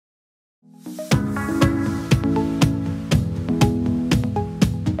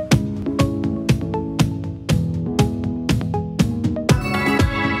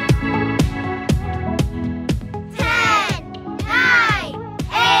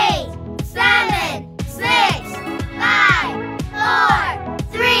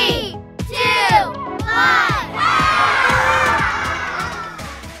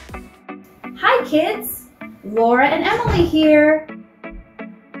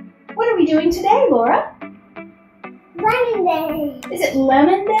we doing today, Laura? Lemon Day. Is it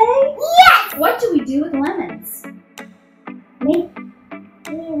lemon day? Yes! What do we do with lemons? Make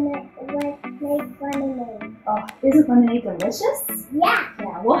lemonade. Oh, isn't lemonade delicious? Yeah.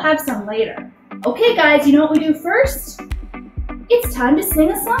 Yeah, we'll have some later. Okay, guys, you know what we do first? It's time to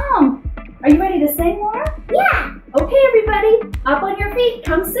sing a song. Are you ready to sing, Laura? Yeah. Okay, everybody, up on your feet.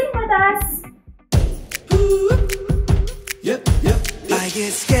 Come sing with us. Yep. I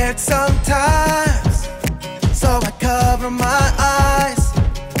get scared sometimes, so I cover my eyes.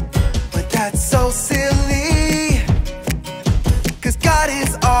 But that's so silly, 'cause God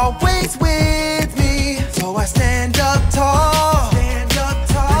is always with me. So I stand up tall.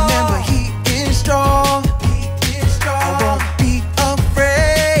 Remember, He is strong. I won't be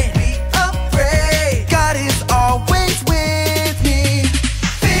afraid. God is always with me.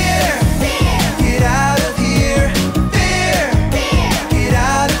 Fear, get out of here. Fear, get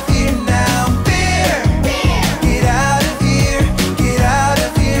out of here now. Fear, get out of here. Get out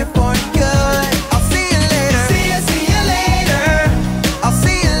of here for good. I'll see you later. See you later. I'll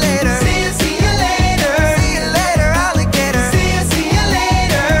see you later. See you later. See you later, alligator. See you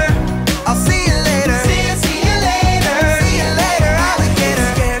later. I'll see you later. See you later. See you later, alligator.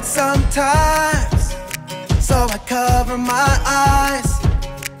 Scared sometimes, so I cover my eyes.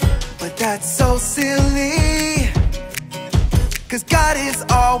 But that's so silly, 'cause God is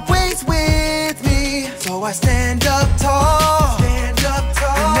always with me. So I stand up tall.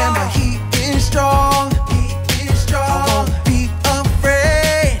 Remember, He is strong. I won't be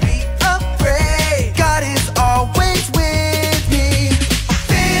afraid. God is always with me.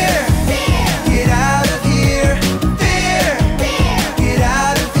 Fear, get out of here. Fear, get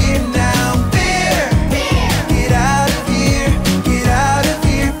out of here now. Fear, get out of here. Get out of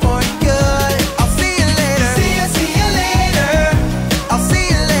here for good. I'll see you later. See you later. I'll see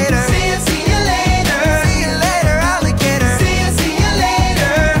you later. See you later. See you later, alligator. See you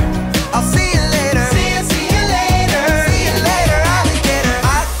later. I'll see you later. See you later. See you later, alligator.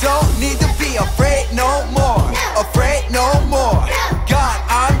 I don't need to be afraid no more. Afraid no more. God,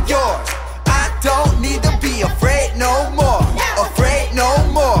 I'm yours. I don't need to be afraid no more. Afraid no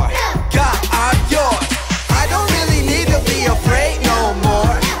more. God, I'm yours. I don't really need to be afraid no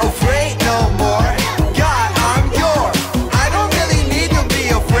more. Afraid no more. God, I'm yours. I don't really need to be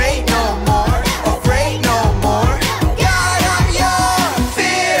afraid no more. Afraid no more. God, I'm yours.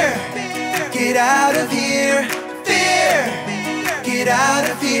 Fear, get out of here. Fear, get out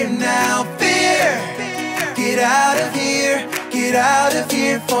of here now. Fear, get out of here. Get out of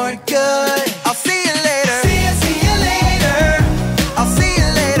here for good. I'll see you later. See you later. I'll see you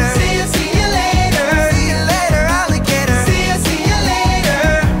later. See you later. See you later, alligator. See you later.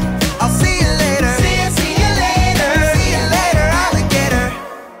 I'll see you later. See you later. See you later, alligator.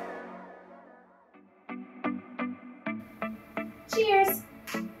 Cheers.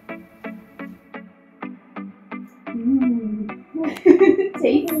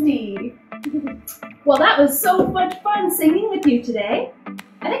 Tasty. Well, that was so much fun singing with you today.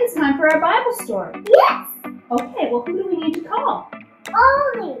 I think it's time for our Bible story. Yes. Okay, well, who do we need to call?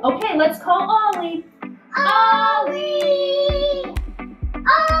 Ollie. Okay, let's call Ollie. Ollie.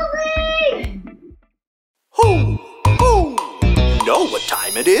 Ollie. Who? You know what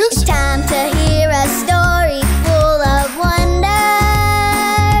time it is? It's time to hear a story full of wonder.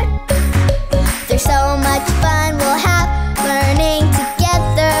 There's so much fun we'll have learning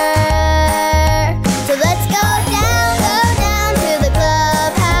together. So let's go down to the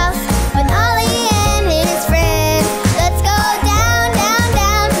clubhouse with Ollie and his friends. Let's go down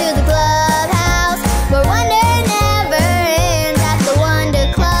to the clubhouse where wonder never ends at the Wonder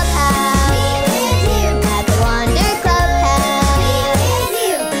Clubhouse. At the Wonder Clubhouse.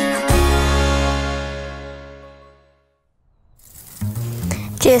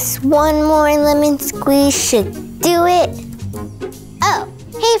 Just one more lemon squeeze should do it. Oh,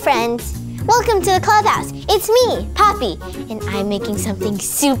 hey friends. Welcome to the clubhouse. It's me, Poppy, and I'm making something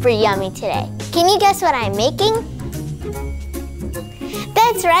super yummy today. Can you guess what I'm making?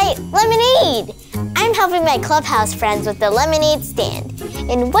 That's right, lemonade. I'm helping my clubhouse friends with the lemonade stand.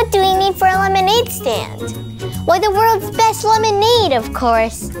 And what do we need for a lemonade stand? Why, the world's best lemonade, of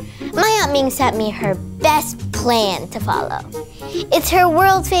course. My Aunt Ming sent me her best plan to follow. It's her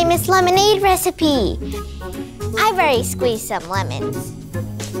world-famous lemonade recipe. I've already squeezed some lemons.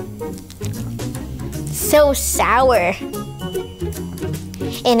 So sour.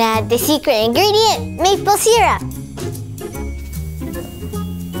 And add the secret ingredient, maple syrup.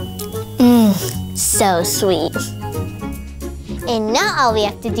 So sweet. And now all we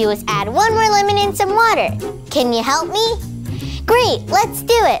have to do is add one more lemon and some water. Can you help me? Great, let's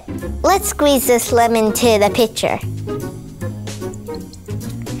do it. Let's squeeze this lemon to the pitcher.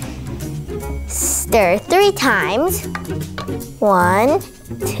 Stir 3 times. 1,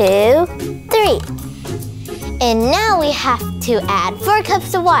 2, 3. And now we have to add 4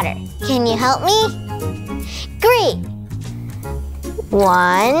 cups of water. Can you help me? Great.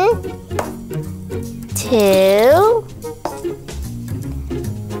 1, 2,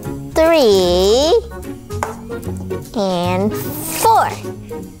 3, and 4.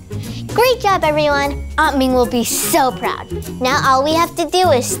 Great job, everyone. Aunt Ming will be so proud. Now all we have to do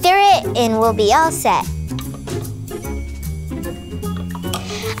is stir it and we'll be all set.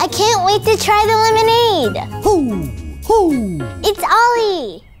 I can't wait to try the lemonade. Hoo! Hoo! It's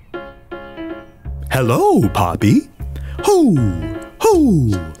Ollie. Hello, Poppy. Hoo!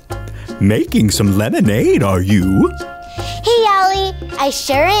 Hoo! Making some lemonade, are you? Hey, Ollie. I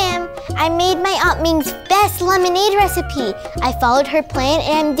sure am. I made my Aunt Ming's best lemonade recipe. I followed her plan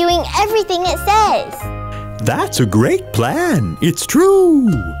and I'm doing everything it says. That's a great plan. It's true.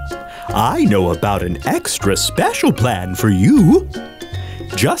 I know about an extra special plan for you.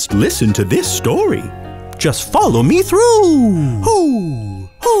 Just listen to this story. Just follow me through. Hoo!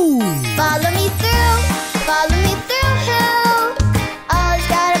 Hoo! Follow me through. Follow me through. Who? Ollie's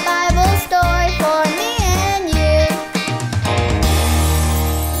got a Bible story for me and you.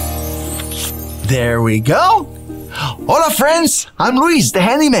 There we go. Hola, friends. I'm Luis, the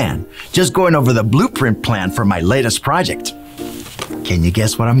handyman. Just going over the blueprint plan for my latest project. Can you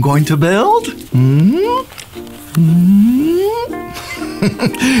guess what I'm going to build?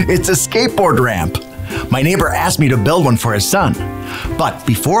 It's a skateboard ramp. My neighbor asked me to build one for his son. But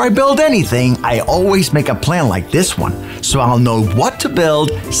before I build anything, I always make a plan like this one, so I'll know what to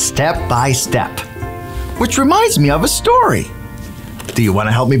build step by step. Which reminds me of a story. Do you want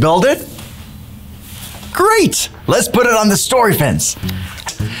to help me build it? Great! Let's put it on the story fence.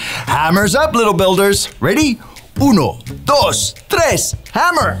 Hammers up, little builders. Ready? 1, 2, 3,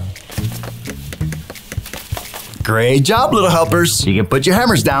 hammer! Great job, little helpers. You can put your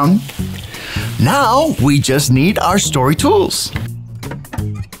hammers down. Now we just need our story tools.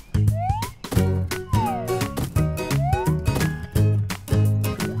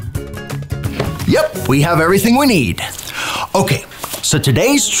 Yep, we have everything we need. Okay, so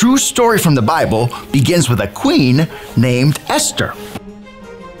today's true story from the Bible begins with a queen named Esther.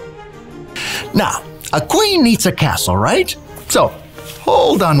 Now, a queen needs a castle, right? So,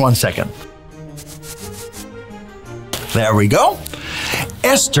 hold on one second. There we go.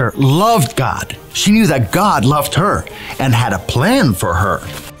 Esther loved God. She knew that God loved her and had a plan for her.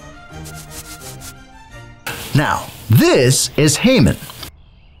 Now, this is Haman.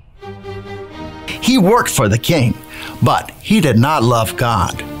 He worked for the king, but he did not love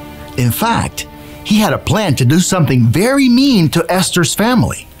God. In fact, he had a plan to do something very mean to Esther's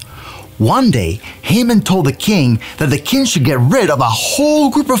family. One day, Haman told the king that the king should get rid of a whole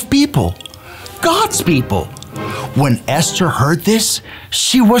group of people, God's people. When Esther heard this,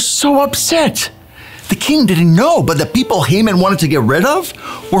 she was so upset. The king didn't know, but the people Haman wanted to get rid of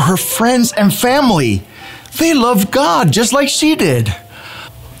were her friends and family. They loved God just like she did.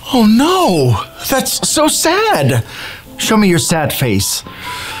 Oh no, that's so sad. Show me your sad face.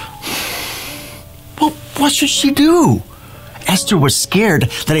 Well, what should she do? Esther was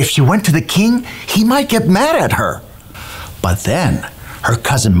scared that if she went to the king, he might get mad at her. But then, her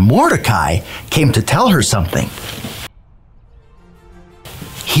cousin Mordecai came to tell her something.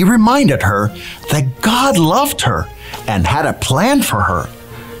 He reminded her that God loved her and had a plan for her.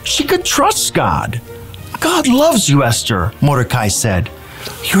 She could trust God. God loves you, Esther, Mordecai said.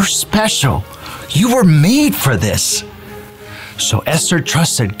 You're special. You were made for this. So Esther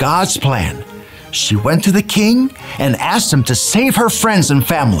trusted God's plan. She went to the king and asked him to save her friends and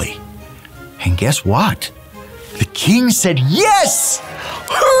family. And guess what? The king said yes!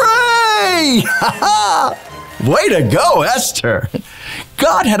 Hooray! Way to go, Esther!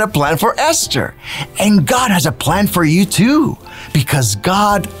 God had a plan for Esther, and God has a plan for you too, because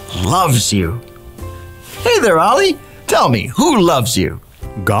God loves you. Hey there, Ollie. Tell me, who loves you?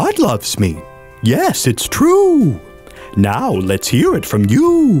 God loves me. Yes, it's true. Now let's hear it from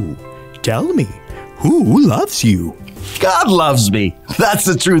you. Tell me, who loves you? God loves me. That's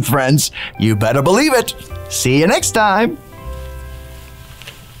the truth, friends. You better believe it. See you next time.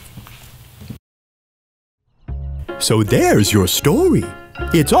 So there's your story.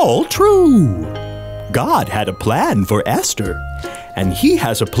 It's all true. God had a plan for Esther, and he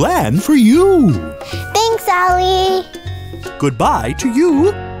has a plan for you. Thanks, Ollie. Goodbye to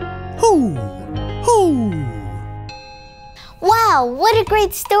you. Hoo! Hoo! Wow, what a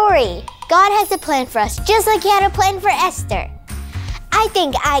great story. God has a plan for us, just like he had a plan for Esther. I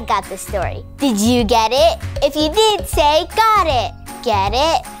think I got the story. Did you get it? If you did, say got it. Get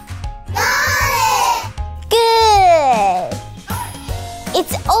it? Got it! Good!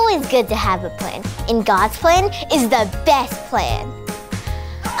 It's always good to have a plan, and God's plan is the best plan.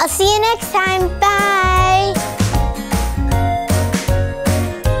 I'll see you next time. Bye!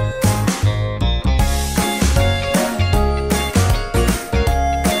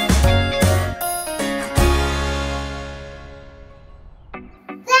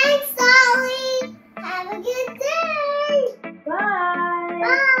 Thanks, Dolly! Have a good day! Bye.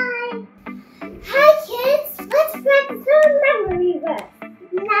 Bye! Hi, kids! Let's practice our memory verse.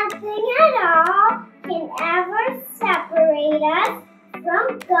 Nothing at all can ever separate us from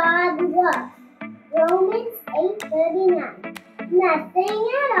God's love. Romans 8:39. Nothing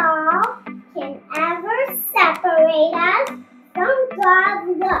at all can ever separate us from God's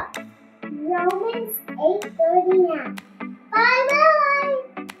love. Romans 8:39. Bye-bye!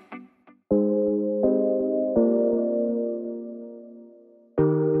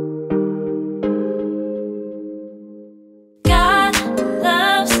 God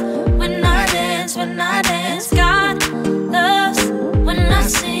loves when I dance, when I dance. God loves when I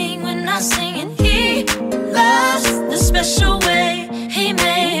sing, and He loves the special